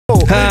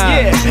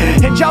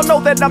And y'all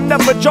know that I'm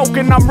never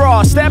joking, I'm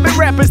raw. Stabbing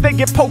rappers, they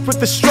get poked with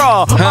the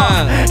straw.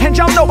 And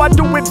y'all know I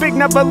do it big,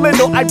 never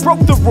little. I broke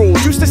the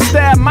rules, used to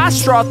stab my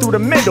straw through the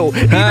middle.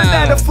 Even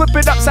that, to flip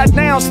it upside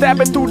down, stab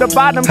it through the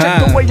bottom.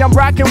 Check the way I'm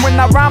rocking when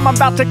I rhyme, I'm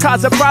about to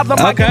cause a problem.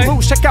 I get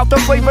loose, check out the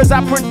flavors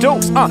I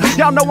produce.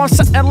 Y'all know I'm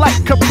something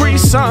like Capri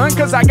Sun,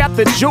 cause I got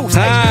the juice.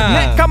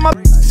 Neck, I'm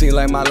a seem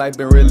like my life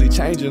been really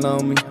changing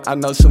on me. I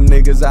know some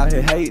niggas out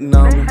here hating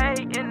on me.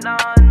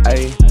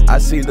 Ay, I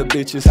see the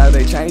bitches how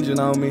they changing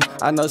on me.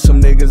 I know some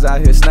niggas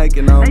out here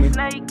snaking on me.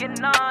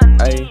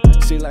 Ay,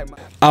 see like my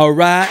all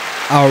right.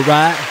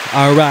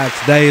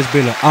 Today has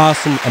been an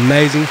awesome,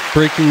 amazing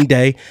freaking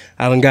day.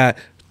 I done got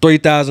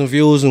 3,000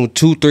 views in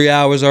 2-3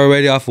 hours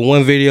already off of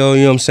one video.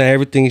 You know what I'm saying?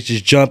 Everything's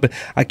just jumping.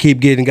 I keep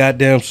getting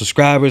goddamn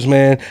subscribers,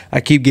 man.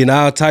 I keep getting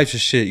all types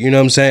of shit. You know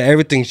what I'm saying?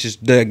 Everything's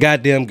just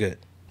goddamn good.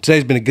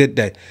 Today's been a good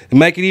day. To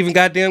make it even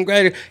goddamn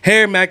greater,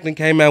 Harry Mack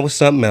came out with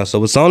something else.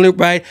 So it's only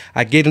right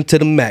I get into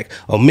the Mack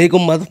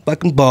Omegle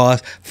motherfucking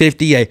bars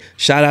 58.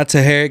 Shout out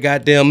to Harry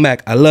goddamn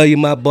Mack. I love you,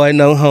 my boy,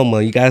 no homo.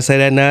 You gotta say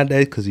that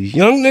nowadays because these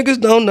young niggas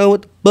don't know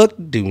what the fuck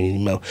to do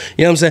anymore.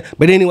 You know what I'm saying?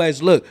 But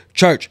anyways, look,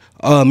 church,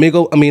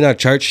 not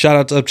church. Shout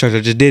out to Upchurch. I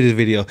just did his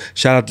video.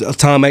 Shout out to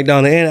Tom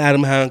McDonald and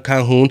Adam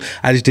Calhoun.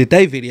 I just did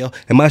their video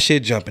and my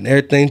shit jumping.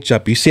 Everything's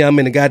jumping. You see, I'm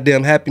in a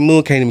goddamn happy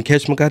mood. Can't even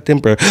catch my goddamn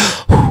breath.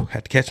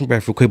 Had to catch my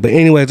breath real quick. But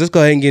anyways, let's go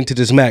ahead and get into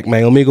this Mack,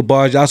 man. Omegle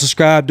bars. Y'all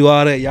subscribe, do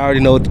all that. Y'all already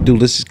know what to do.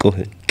 Let's just go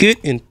ahead and get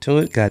into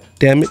it. God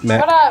damn it,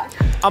 Mack. What up?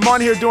 I'm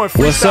on here doing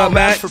freestyle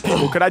raps for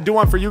people. Could I do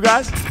one for you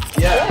guys?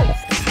 Yeah.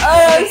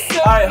 So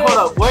Alright, hold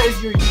up. What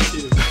is your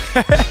YouTube?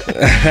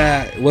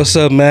 What's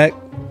up, Mack?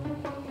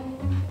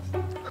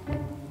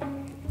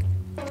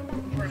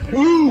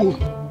 Ooh.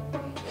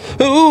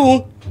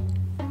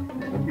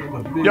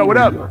 Yo, what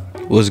up?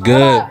 What's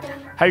good?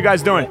 How you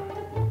guys doing?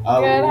 Good,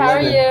 how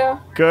are you?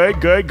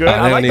 Good.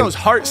 I like those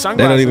heart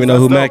sunglasses. They don't even know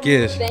who Mack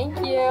is. Thank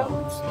you.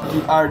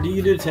 Do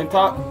you do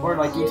TikTok or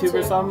like YouTube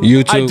or something?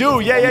 YouTube. I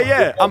do,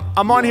 yeah.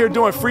 I'm on here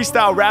doing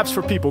freestyle raps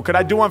for people. Could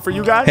I do one for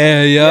you guys?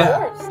 Hell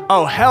yeah.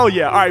 Oh, hell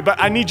yeah. All right,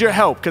 but I need your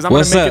help because I'm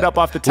going to make it up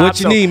off the top.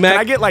 What you need, Mack?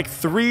 Can I get like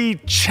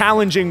 3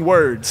 challenging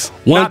words?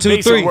 1, Not 2,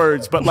 basic 3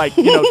 words, but like,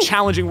 you know,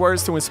 challenging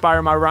words to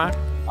inspire my rhyme?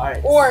 All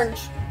right. Orange.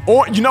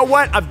 Or, you know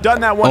what? I've done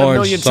that one a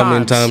million so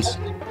many times.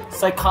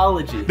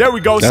 Psychology. There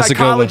we go. That's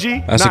Psychology. A good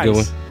one. That's a good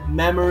one.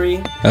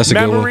 Memory. That's a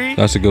good one.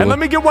 That's a good one. And let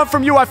me get one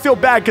from you. I feel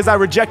bad because I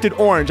rejected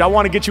orange. I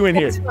want to get you in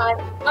here. It's fine.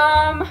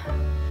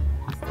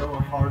 Still a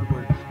hard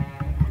word.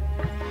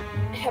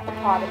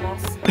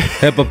 Hippopotamus.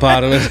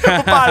 Hippopotamus.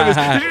 Hippopotamus.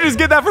 Did you just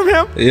get that from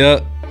him?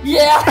 Yep.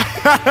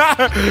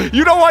 Yeah.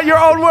 You don't want your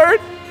own word?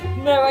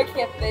 No, I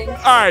can't think. All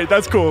right,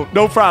 that's cool.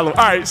 No problem.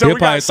 All right, so He'll we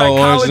got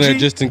psychology,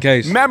 just in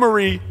case.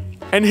 memory,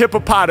 and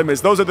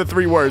hippopotamus. Those are the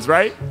 3 words,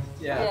 right?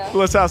 Yeah.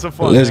 Let's have some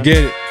fun. Let's get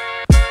it.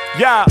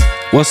 Yeah.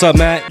 What's up,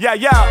 Matt? Yeah.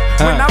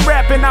 When I'm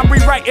rapping, I'm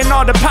rewriting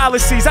all the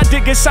policies. I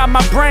dig inside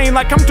my brain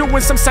like I'm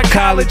doing some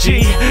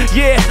psychology.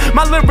 Yeah,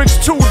 my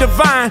lyrics too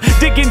divine.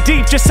 Digging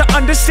deep just to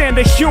understand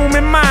the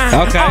human mind.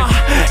 Okay.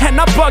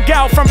 And I bug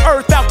out from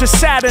Earth out to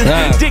Saturn.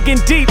 Digging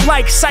deep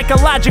like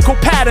psychological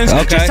patterns.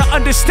 Okay. Just to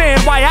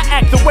understand why I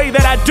act the way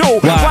that I do.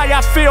 Why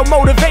I feel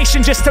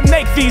motivation just to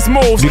make these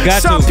moves.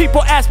 Some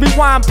people ask me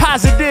why I'm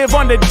positive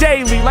on the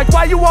daily. Like,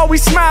 why you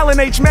always smiling,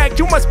 H-Mack?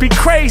 You must be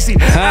crazy.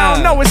 I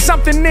don't know, it's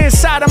something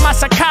inside of my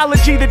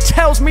psychology that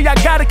tells me I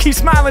gotta keep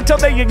smiling till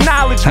they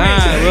acknowledge me.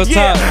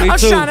 I'm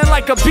shining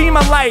like a beam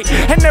of light,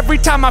 and every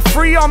time I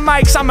free on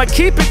mics, I'ma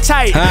keep it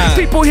tight.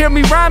 People hear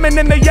me rhyming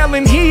and they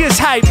yelling he is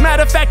hype.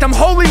 Matter of fact, I'm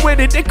holy with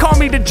it. They call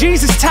me the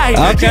Jesus type.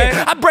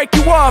 Yeah, I break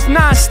you off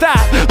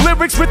non-stop.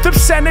 Lyrics with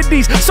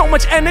obscenities, so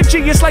much energy,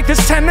 it's like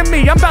there's 10 of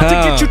me. I'm about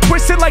to get you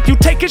twisted like you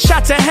taking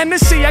shots of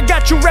Hennessy. I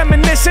got you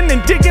reminiscing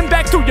and digging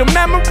back through your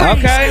memories.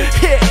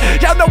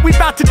 Yeah, y'all know we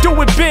about to do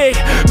it big.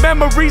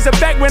 Memories of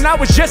back when I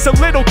was just a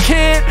little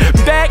kid.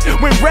 Back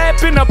when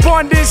rapping up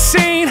on this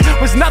scene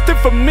was nothing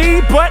for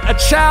me but a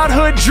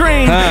childhood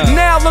dream.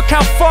 Now look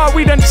how far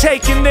we done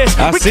taken this.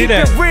 We keep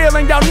it real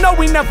and y'all know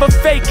we never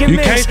faking this. You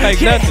can't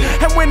fake nothing.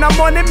 And when I'm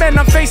on it, man,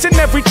 I'm facing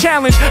every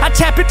challenge. I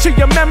tap into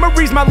your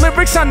memories, my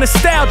lyrics are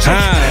nostalgic.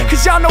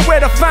 Cause y'all know where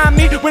to find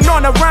me. When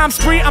on a rhyme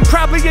spree, I'm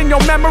probably in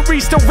your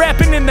memories, still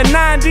rapping in the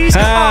 90s.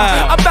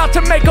 About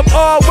to make them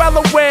all well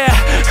aware.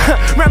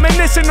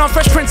 Reminiscing on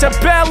Fresh Prince of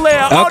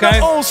Bel-Air. All the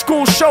old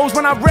school shows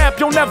when I rap,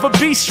 you'll never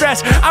be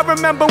stressed. I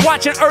remember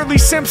watching early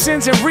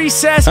Simpsons and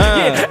Recess.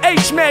 Yeah,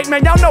 H-Mack,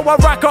 man, y'all know I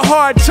rock a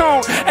hard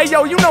tone. Hey,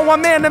 yo, you know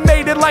I'm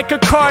animated like a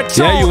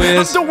cartoon. Yeah, you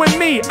is. I'm doing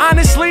me.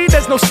 Honestly,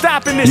 there's no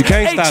stopping this. You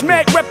can't stop it.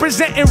 H-Mack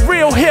representing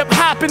real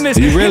hip-hoppiness.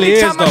 He really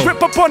is, Anytime I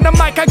grip up on the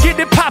mic, I get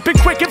it popping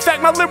quick. In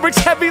fact, my lyrics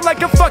heavy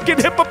like a fucking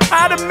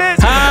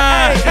hippopotamus.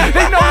 Hey,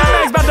 they know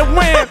Mack's about to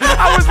win.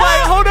 I was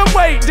like, hold up,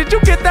 wait, did you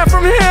get that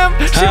from him?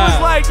 She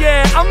was like,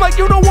 yeah. I'm like,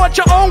 you don't want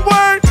your own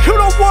word? You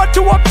don't want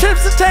to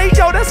participate?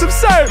 Yo, that's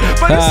absurd.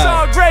 but it's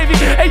all gravy.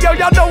 Hey, yo,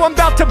 y'all know I'm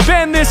about to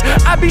bend this.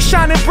 I be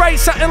shining bright,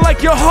 something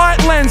like your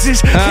heart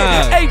lenses.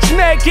 Yeah,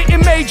 H-Mack getting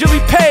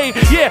majorly paid.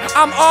 Yeah,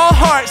 I'm all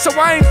heart, so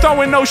I ain't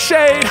throwing no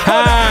shade.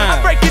 Hold up,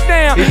 I break it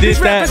down. These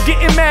rappers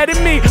getting mad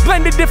at me.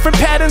 Blending different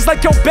patterns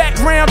like your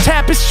background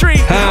tapestry.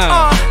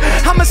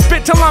 I'ma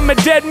spit till I'm a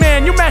dead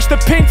man. You match the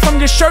pink from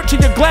your shirt to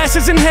your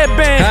glasses and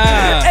headband.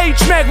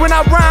 H-Mack, when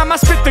I rhyme, I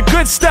spit the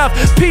good stuff.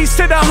 Peace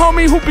to the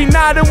homie who be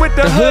nodding with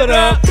the hood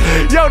up.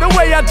 Yo, the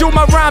way I do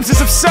my rhymes is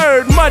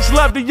absurd. Much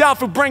love to y'all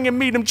for bringing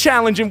me them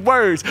challenging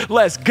words.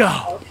 Let's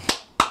go.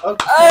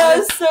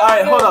 Okay. So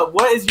alright, hold up.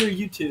 What is your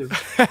YouTube?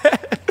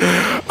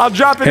 I'll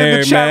drop it in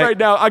the chat right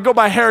now. I go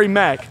by Harry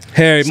Mack.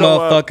 Harry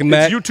motherfucking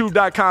Mack. It's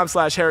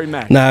youtube.com/Harry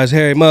Mack. Nah, it's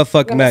Harry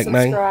motherfucking Mack,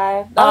 man.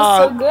 That was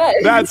so good.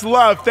 That's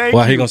love. Thank you.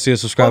 Well, he gonna see his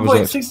subscribers up.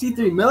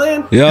 1.63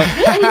 million? Yep. Yeah,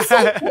 he's so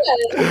good.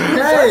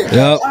 Okay.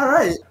 Yep.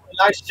 Alright. Can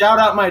I shout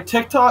out my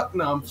TikTok?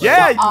 No, I'm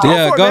Yeah, go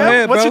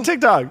ahead, What's bro. your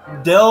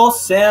TikTok?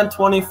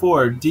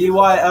 Dylsan24.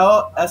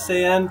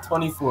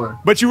 DYLSAN24.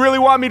 But you really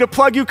want me to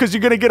plug you because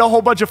you're gonna get a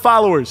whole bunch of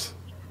followers.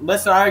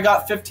 Listen, I already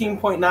got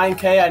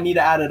 15.9K. I need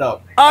to add it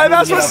up.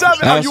 That's what's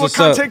up. Are you a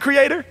content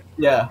creator?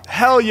 Yeah.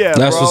 Hell yeah,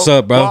 That's bro. what's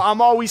up, bro. Well,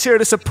 I'm always here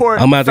to support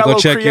I'm about to fellow go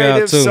check you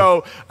out, creatives, too.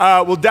 so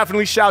we'll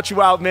definitely shout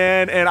you out,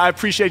 man. And I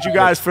appreciate you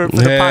guys for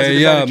the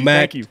positive energy.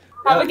 Mack. Thank you.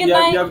 Have a good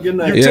night. You have a good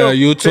night. Yeah,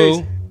 you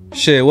too.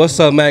 Shit, what's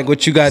up, Mack?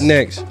 What you got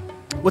next?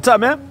 What's up,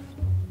 man?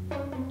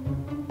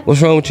 What's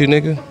wrong with you,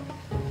 nigga?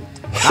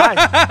 Hi.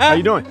 How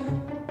you doing?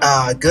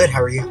 Good.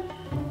 How are you?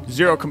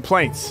 Zero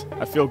complaints.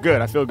 I feel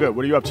good.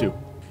 What are you up to?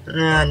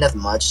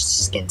 Nothing much.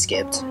 Just getting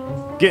skipped.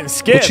 Getting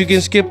skipped? What you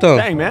getting skipped on?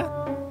 Dang, man.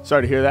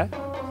 Sorry to hear that.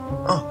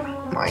 Oh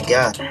my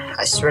God!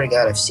 I swear to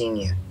God, I've seen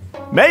you.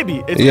 Maybe.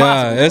 It's possible.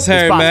 Yeah, it's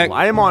Harry Mack.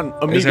 I am on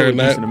Omegle Harry a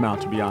Mack. decent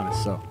amount, to be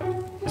honest, so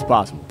it's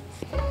possible.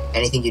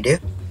 Anything you do?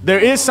 There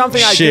is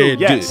something I do, Shit,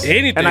 yes. dude,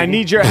 anything. And I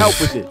need your help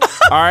with it.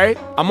 All right?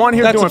 I'm on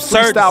here That's doing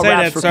absurd to freestyle say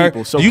raps that, for sir.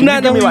 people. So You can not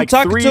you know give me who you like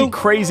talking 3 to?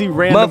 crazy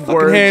random Motherfucking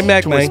words Harry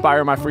Mack, to man.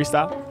 inspire my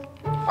freestyle?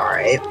 All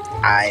right.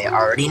 I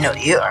already know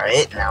you. All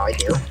right. Now I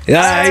do.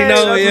 Yeah, you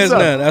know that's he is what's up.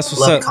 now. That's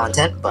what's Love up.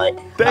 content, but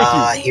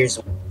Thank you. here's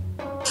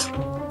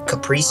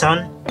Capri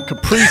Sun.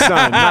 Capri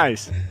Sun,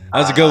 nice.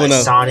 That's a good one,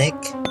 though. Sonic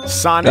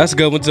Sonic. That's a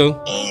good one, too.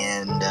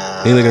 and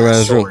He looking around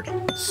his room. Sword.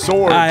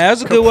 Sword.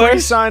 That's a good Capri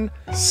word. Sun,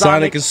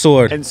 Sonic and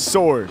Sword. And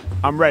Sword.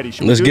 I'm ready.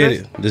 Should we Let's do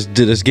get this? it.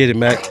 Let's get it,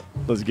 Mack.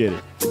 Let's get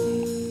it.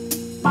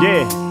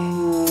 Yeah.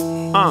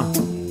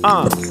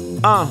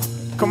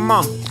 Come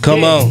on.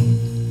 Come Yeah. on.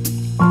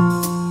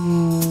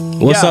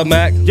 What's Yeah. up,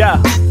 Mack? Yeah.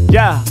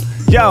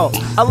 Yo,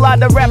 a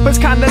lot of rappers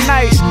kinda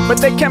nice, but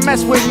they can't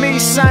mess with me,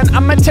 son.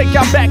 I'ma take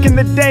y'all back in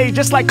the day,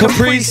 just like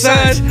Capri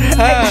Suns.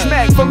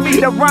 H-Mack, for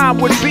me to rhyme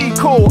would be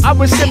cool. I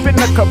was sipping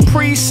a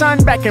Capri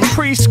Sun back in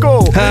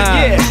preschool.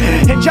 Yeah,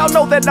 and y'all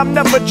know that I'm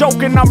never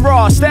joking, I'm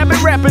raw. Stabbing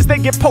rappers, they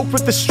get poked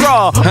with the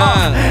straw.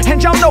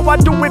 And y'all know I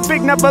do it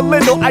big, never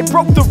little. I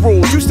broke the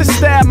rules, used to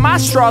stab my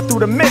straw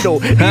through the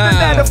middle. Either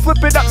that or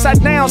flip it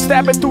upside down,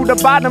 stab it through the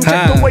bottom.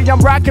 Check the way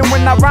I'm rocking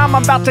when I rhyme,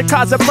 I'm about to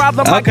cause a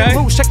problem. I get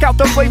loose, check out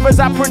the flavors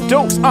I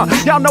produce.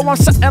 Y'all know I'm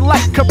something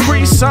like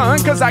Capri Sun,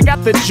 cause I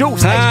got the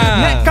juice.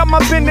 Neck, I'm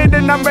up in it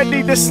and I'm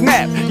ready to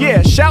snap.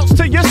 Yeah, shouts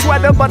to your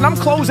sweater, but I'm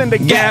closing the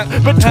gap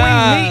between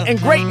me and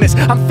greatness.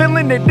 I'm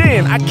filling it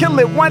in. I kill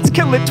it once,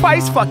 kill it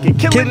twice, fucking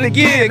kill it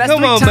again. That's Come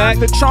 3 on, times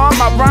Mack. the charm.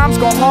 My rhymes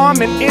gon' harm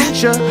and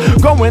injure.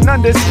 Going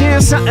under skin,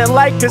 something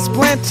like a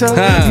splinter.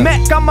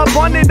 Mac, I'm up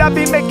on it. I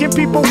be making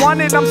people want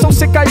it. I'm so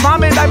sick I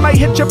vomit. I might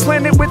hit your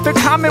planet with a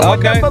comet.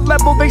 Whatever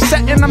level they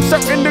setting, I'm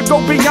certain to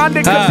go beyond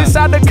it. Cause it's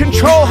out of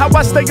control how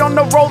I stay on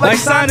the roll like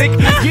Sonic.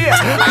 Yeah,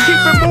 I keep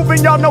it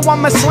moving, y'all know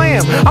I'm a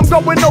slam. I'm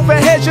going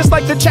overhead just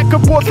like the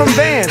checkerboard from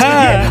Vans.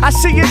 Yeah, I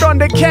see it on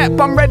the cap,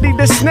 I'm ready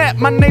to snap.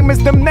 My name is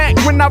the Mac,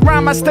 when I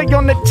rhyme I stay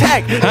on the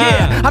tack.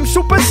 Yeah, I'm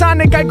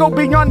supersonic, I go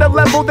beyond the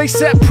level they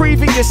set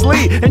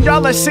previously. And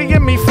y'all are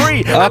seeing me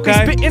free. I be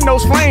spitting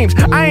those flames,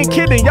 I ain't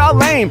kidding, y'all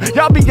lame.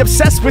 Y'all be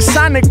obsessed with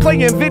Sonic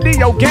playing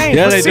video games.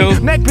 Yeah, but they see, do.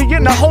 Mac be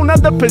in a whole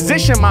nother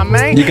position, my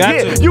man. You got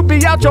to. You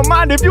be out your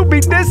mind if you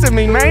be dissing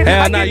me, man.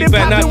 Hell I nah, get you it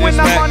better not poppin' when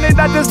diss I'm Mac. on it,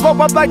 I just blow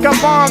up like a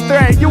bomb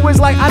threat. You was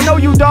like, I know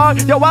you,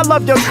 dog. Yo, I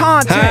love your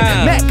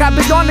content. Mac, I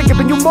be on it,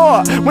 giving you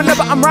more.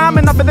 Whenever I'm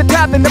rhyming up at the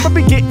top, they never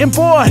be getting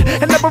bored.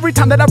 And every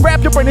time that I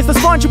rap, your brain is the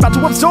sponge you about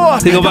to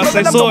absorb. Think about to say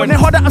I'm sword. going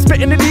harder, I'm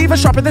spitting it even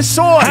sharper than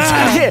swords.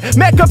 Yeah,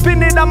 Mac up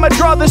in it, I'ma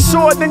draw the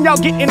sword, then y'all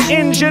getting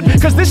injured.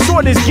 Cause this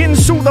sword is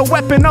Ginsu, the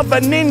weapon of a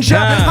ninja.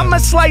 I'ma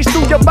slice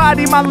through your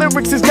body, my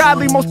lyrics is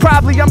godly. Most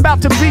probably I'm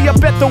about to be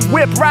up at the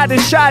whip, riding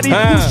shoddy.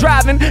 Who's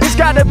driving? It's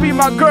gotta be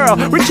my girl.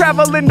 We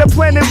traveling the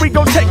planet, we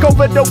gon' take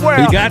over the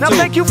world. Now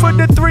thank you for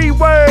the 3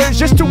 words,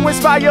 just to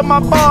inspire my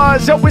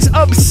bars. Yo, it's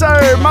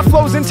absurd, my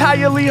flow's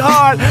entirely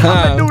hard.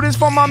 I'ma do this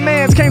for my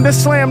mans, came to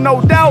slam,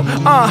 no doubt.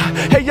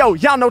 Hey yo,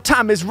 y'all know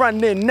time is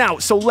running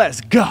out, so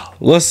let's go.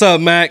 What's up,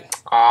 Mack?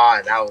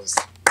 That was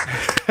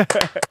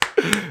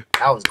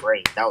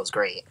great. That was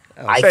great.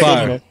 I Thank you,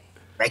 didn't man.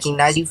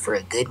 recognize you for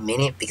a good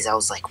minute because I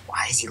was like,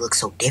 why does he look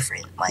so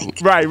different? Like,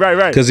 Right.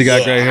 Because he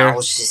got gray and hair. I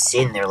was just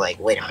sitting there like,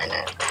 wait a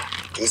minute.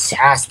 This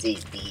has to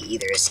be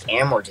either a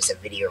scam or just a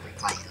video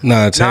replaying.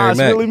 Nah, it's Harry it's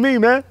Mack. really me,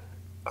 man.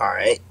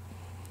 Alright.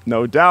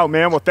 No doubt,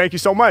 man. Well, thank you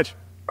so much.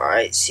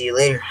 Alright, see you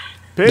later.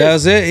 Peace.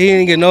 That's it. He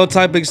didn't get no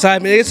type of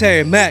excitement. It's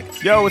Harry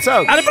Mack. Yo, what's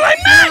up? I'd be like,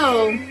 Mack.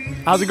 Oh,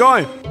 How's it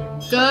going?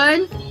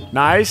 good.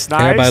 Nice,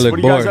 nice. Everybody look What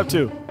are you guys bored. up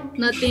to?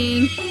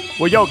 Nothing.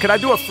 Well, yo, can I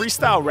do a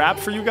freestyle rap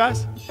for you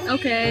guys?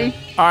 Okay.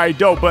 All right,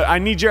 dope, but I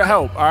need your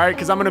help, all right?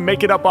 Because I'm going to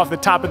make it up off the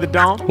top of the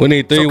dome. We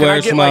need three So can I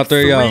words get, from all like,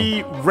 three, y'all.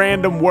 three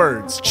random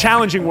words,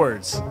 challenging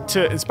words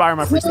to inspire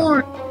my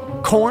freestyle.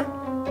 Corn.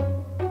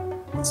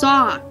 Corn?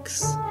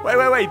 Socks.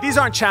 Wait. These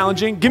aren't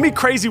challenging. Give me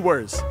crazy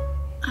words.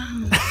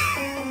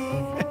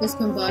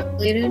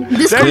 Discombobulated.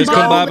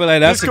 Discombobulated.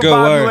 That's a good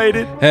word.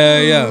 Discombobulated.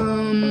 Hell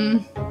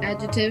yeah.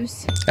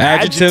 Adjectives.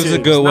 Adjectives a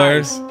good word.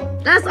 nice.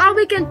 That's all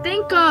we can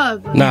think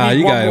of. Nah,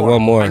 you got it.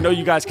 One more. I know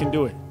you guys can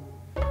do it.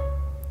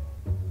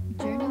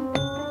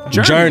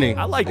 Journey.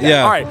 I like that.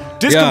 Yeah. All right.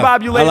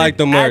 Discombobulated. Yeah, I like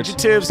them words.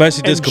 Adjectives.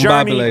 Especially and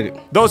journey. discombobulated.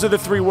 Those are the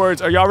three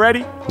words. Are y'all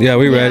ready? Yeah,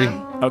 we ready.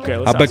 Okay,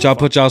 let's I have bet some y'all fun.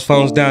 put y'all's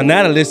phones down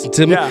now to listen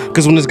to me. Yeah.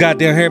 Because when this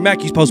goddamn Harry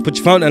Mack, you supposed to put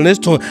your phone down and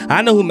listen to him.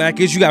 I know who Mack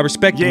is. You got to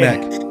respect the Yeah.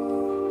 Mack.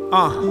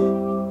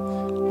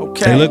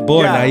 Okay. Say, look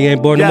bored now. You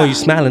ain't bored no more. You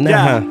smiling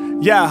now, huh?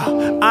 Yeah,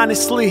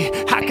 honestly,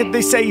 how could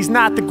they say he's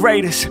not the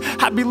greatest?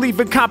 I be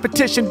leaving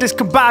competition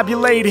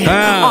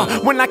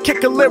discombobulated. When I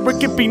kick a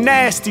lyric, it be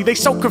nasty. They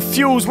so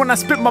confused when I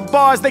spit my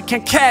bars, they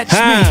can't catch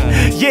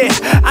me. Yeah,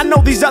 I know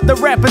these other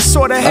rappers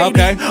sorta hate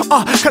Okay.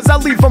 it. Cause I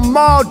leave them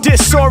all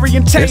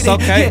disorientated. It's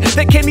okay. Yeah,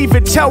 they can't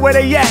even tell where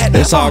they at.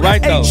 It's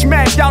alright though.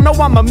 H-Mac, y'all know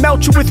I'ma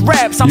melt you with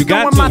raps. I'm You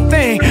got doing my to.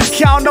 thing.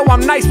 Y'all know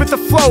I'm nice with the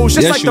flows.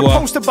 Just Yes, like you the are.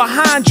 poster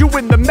behind you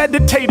in the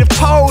meditative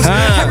pose.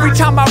 Every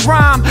time I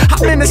rhyme,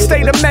 I'm in a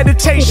state of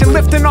meditation,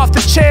 lifting off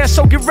the chair,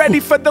 so get ready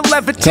for the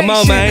levitation. Come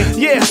on, man.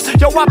 Yeah,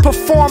 yo, I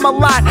perform a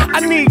lot. I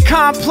need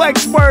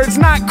complex words,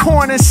 not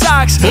corn and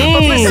socks.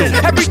 But listen,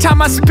 every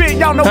time I spit,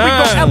 y'all know we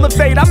gon'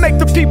 elevate. I make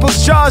the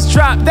people's jaws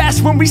drop.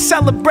 That's when we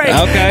celebrate.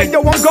 Okay. Hey,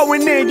 yo, I'm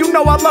going in. You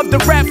know I love to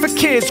rap for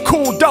kids.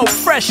 Cool, dope,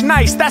 fresh,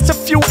 nice. That's a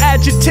few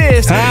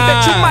adjectives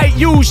that you might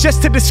use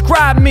just to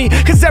describe me.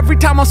 Cause every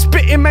time I'm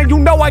spitting, man, you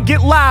know I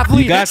get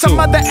lively. You got Some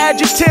to. other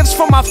adjectives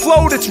for my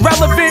flow that's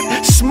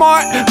relevant,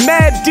 smart,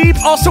 mad, deep,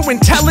 also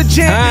intelligent.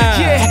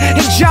 Yeah,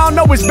 and y'all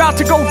know it's about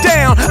to go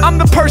down. I'm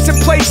the person,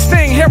 place,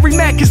 thing. Harry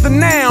Mack is the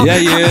noun. Yeah,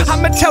 he is.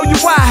 I'ma tell you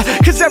why.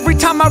 Cause every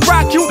time I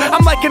rock you,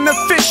 I'm like an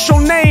official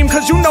name.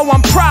 Cause you know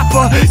I'm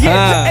proper.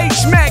 Yeah, the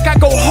H-Mac, I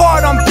go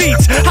hard on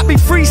beats. I be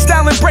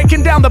freestyling,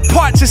 breaking down the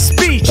parts of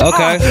speech.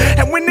 Okay.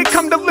 And when it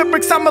come to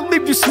lyrics, I'ma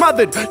leave you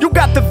smothered. You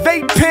got the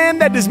vape pen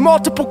that is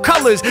multiple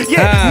colors.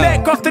 Yeah,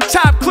 neck off the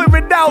top, clear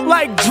it out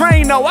like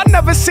Drano. I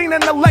never seen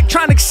an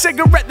electronic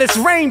cigarette that's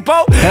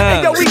rainbow.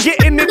 Hey, yo, we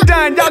getting it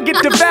done. Y'all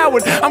get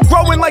devoured. I'm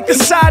growing like the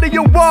side of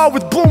your wall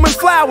with blooming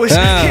flowers.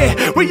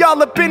 Yeah, we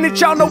all up in it.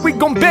 Y'all know we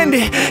gon' bend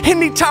it.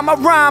 Anytime I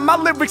rhyme, my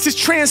lyrics is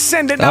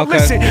transcendent. Now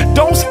listen,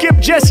 don't skip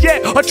just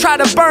yet or try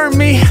to burn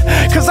me.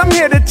 Cause I'm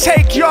here to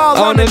take y'all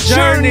on a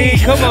journey.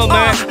 Come on,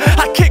 man.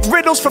 I kick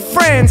riddles for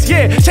friends.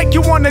 Yeah, take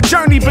you on a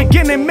journey,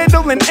 beginning,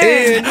 middle, and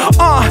end.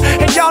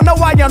 And y'all know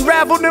I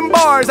unravel them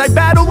bars. I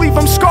battle, leave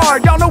them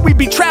scarred. Y'all know we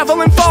be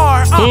traveling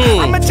far.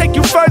 I'ma take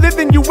you further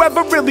than you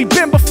ever really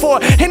been before.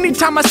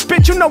 Anytime I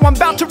spit, you know I'm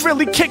about to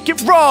really kick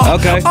it raw.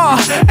 Okay.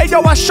 Hey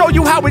yo, I show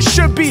you how it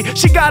should be.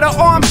 She got her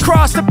arms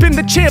crossed up in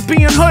the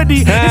champion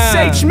hoodie. It's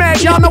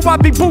H-Mac, y'all know I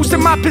be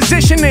boosting my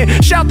positioning.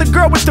 Shout the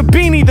girl with the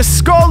beanie, the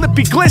skull, it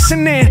be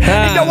glistening.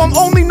 Hey yo, I'm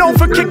only known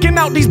for kicking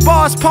out these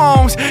bars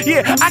poems.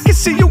 Yeah, I can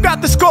see you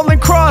got the skull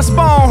and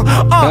crossbone.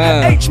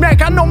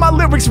 H-Mac, I know my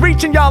lyrics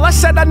reaching y'all. I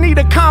said I need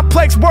a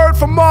complex word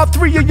from all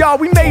three of y'all.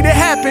 We made it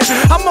happen.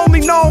 I'm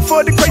only known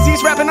for the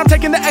craziest rapping. I'm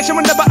taking the action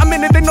whenever I'm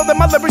in it. They know that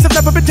my lyrics have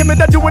never been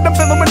timid. I do what I'm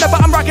feeling whenever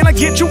I'm rocking. I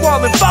get you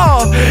all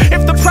involved.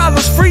 If the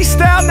problem's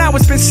freestyle, now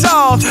it's been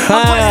solved.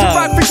 I'm blessed to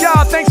rock for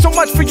y'all. Thanks so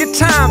much for your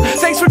time.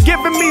 Thanks for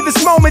giving me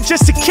this moment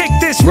just to kick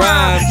this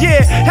rhyme.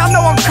 Yeah, y'all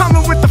know I'm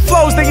coming with the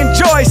flows they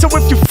enjoy. So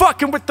if you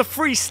fucking with the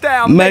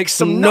freestyle, make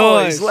some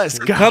noise. Let's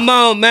go. Come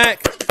on, Mack.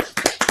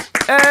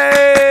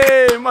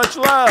 Hey, much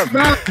love.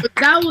 Bro,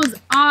 that was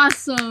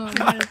awesome.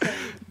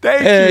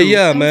 Thank you.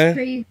 Yeah, man.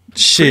 Crazy.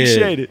 Shit.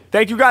 Appreciate it.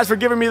 Thank you guys for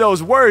giving me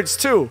those words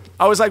too.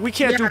 I was like, we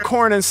can't do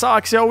corn and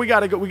socks, yo. We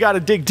gotta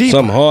dig deep.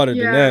 Something harder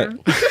than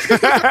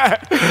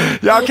that.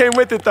 Y'all came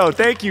with it though.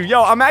 Thank you.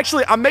 Yo, I'm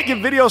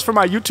making videos for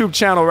my YouTube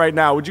channel right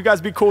now. Would you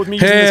guys be cool with me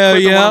using this Hell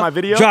clip in one yeah. of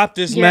my videos? Drop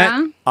this,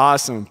 Mack.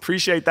 Awesome.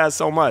 Appreciate that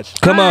so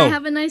much. Come Bye, on.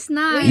 have a nice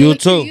night. You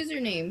What's your too.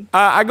 username?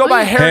 I go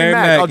by Harry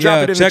Mack. I'll drop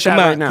it in the check chat him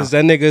out, right now. because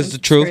that nigga is the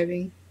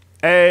truth.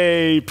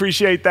 Hey,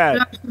 appreciate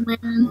that.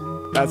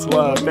 That's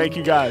love. Thank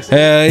you guys.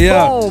 Hell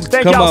yeah. Boom.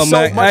 Thank Come y'all on, so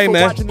Mack. much Hey, for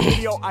man. watching the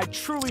video. I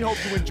truly hope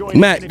you enjoyed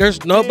Mack, it.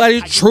 there's nobody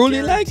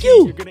truly like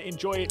you. You're gonna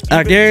enjoy it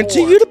I even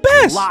guarantee more you the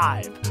best.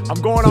 Live. I'm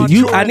going on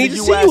You- tour I in need the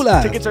to see US. you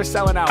live. Tickets are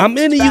selling out. I'm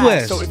in the fast.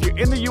 US. So if you're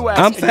in the US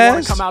I'm and you want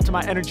fast. to come out to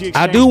my Energy I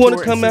Exchange do want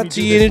tour to come and see out me to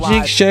do your this Energy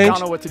live, Exchange. y'all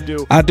know what to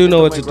do. I do Hit know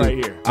the what to link do.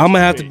 right here. I'm gonna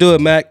have to do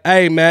it, Mack.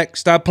 Hey, Mack,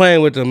 stop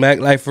playing with them, Mack.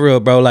 Like for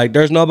real, bro. Like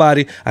there's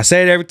nobody. I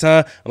say it every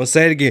time. I'm gonna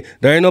say it again.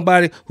 There ain't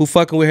nobody who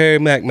fucking with Harry legendary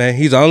Mack, man.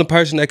 He's the only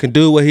person that can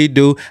do what he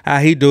do, how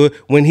he do it,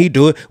 when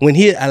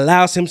he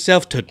allows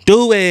himself to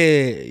do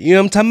it. You know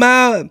what I'm talking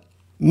about?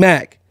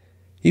 Mack,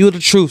 you are the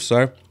truth,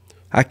 sir.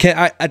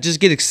 I just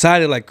get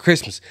excited like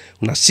Christmas.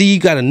 When I see you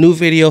got a new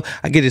video,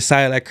 I get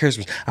excited like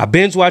Christmas. I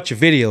binge watch your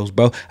videos,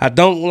 bro. I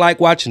don't like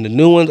watching the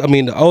new ones, I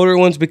mean the older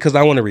ones, because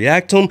I want to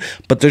react to them,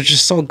 but they're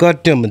just so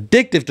goddamn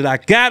addictive that I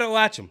gotta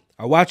watch them.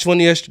 I watched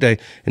one yesterday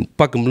and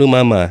fucking blew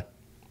my mind.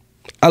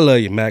 I love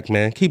you, Mack,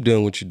 man. Keep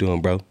doing what you're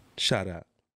doing, bro. Shout out.